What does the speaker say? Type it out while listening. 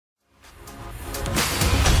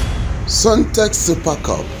Sontech Super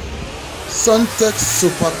Cup. Sontech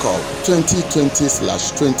Super Cup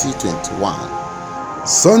 2020/2021.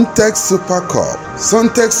 Sontech Super Cup.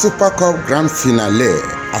 Sontech Super Cup Grand Finale.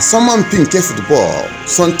 Asomampi nke football.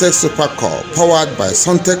 Sontech Super Cup powered by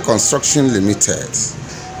Sontech Construction Limited.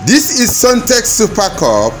 This is Sontech Super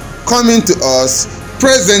Cup coming to us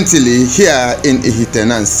presently here in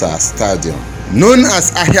Ihitenansa Stadium, known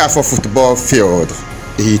as Ahiafo Football Field,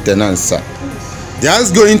 Ihitenansa.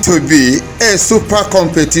 There's going to be a super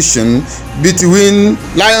competition between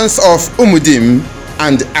Lions of Umudim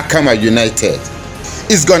and Akama United.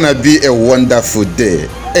 It's gonna be a wonderful day,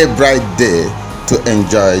 a bright day to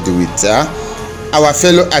enjoy with our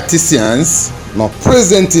fellow artisans now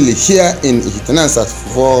presently here in Ihitenansa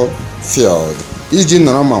Football Field. Iji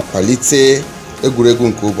normal quality egwuregwu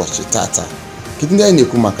nke ụbọchị tata. Kidney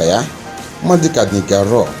na-ekwu maka ya, Madika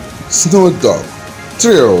Nigaro, Snow Dog,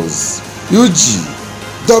 Trails, UG,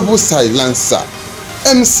 Double Silencer,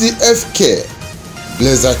 MCFK,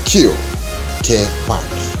 Blazer Q, K Park.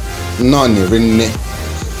 Noni rinne.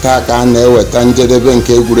 Taka na-eweta njedebe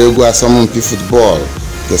nke egwuregwu asọmpi football.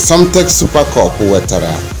 The Sontech Super Cup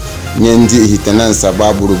wetara nye ndị Ihitenansa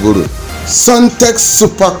gba gburugburu. Sontech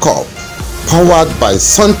Super Cup powered by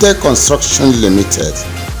Sontech Construction Limited.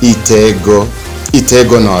 Itego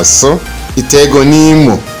n'Osu, Itego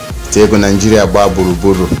n'Imo, Itego Nigeria gba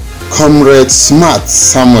gburugburu. Comrade Smart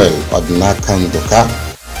Samuel Odnakandoka.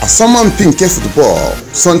 Asomampi nke football.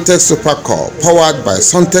 Sontech Super Cup powered by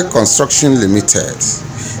Sontech Construction Limited.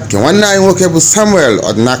 Nke nwanne anyị nwoke bụ Samuel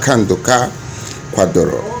Odnakandoka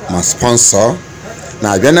kwadoro ma sponsor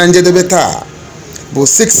na abịa na njedebe taa bụ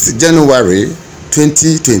 6 January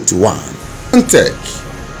 2021. Sontech,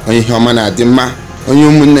 onye ihe ọma na-adị mma, onye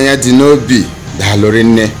ụmụnne ya dị n'obi, daalụrị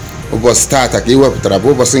nne. Ụbọchị taata ka iwepụtara bụ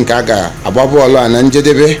ụbọchị nke a ga-agba bọọlụ a na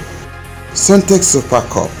njedebe. Sontech Super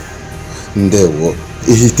Cup. Ndewo.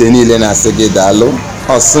 Ihite niile na-asị gị daalụ,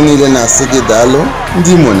 Ọsụ niile na-asị gị daalụ,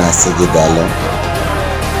 ndị Imo na-asị gị daalụ.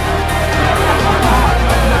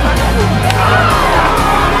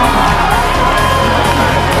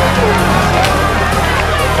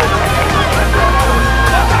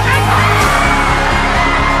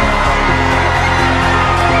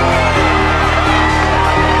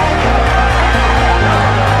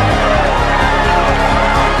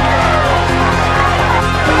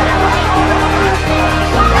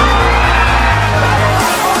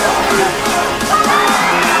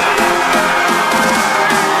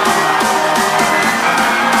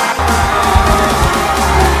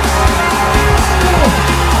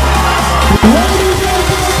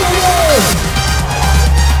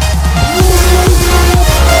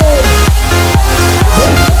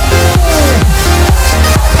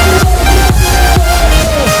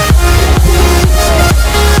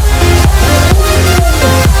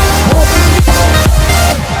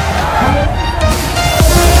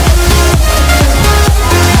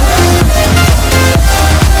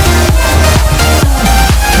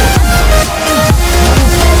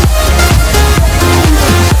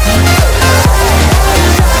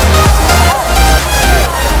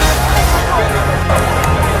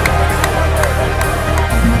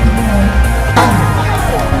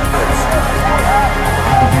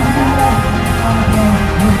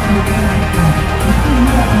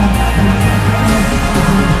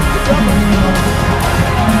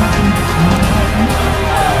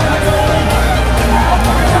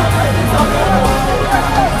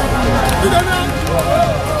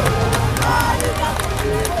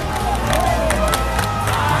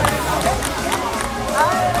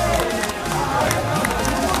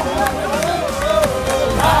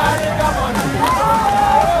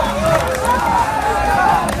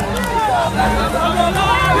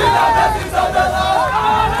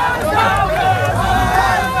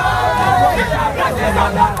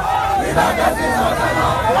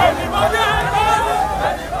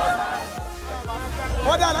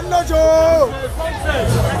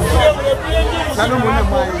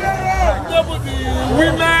 The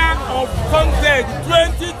winner of Sontech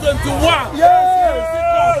 2021.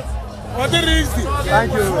 Yes! What is it?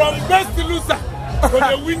 Thank you. From best loser to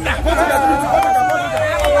the winner. From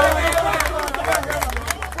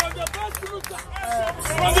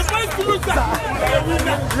the best loser to the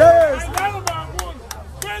winner. Yes!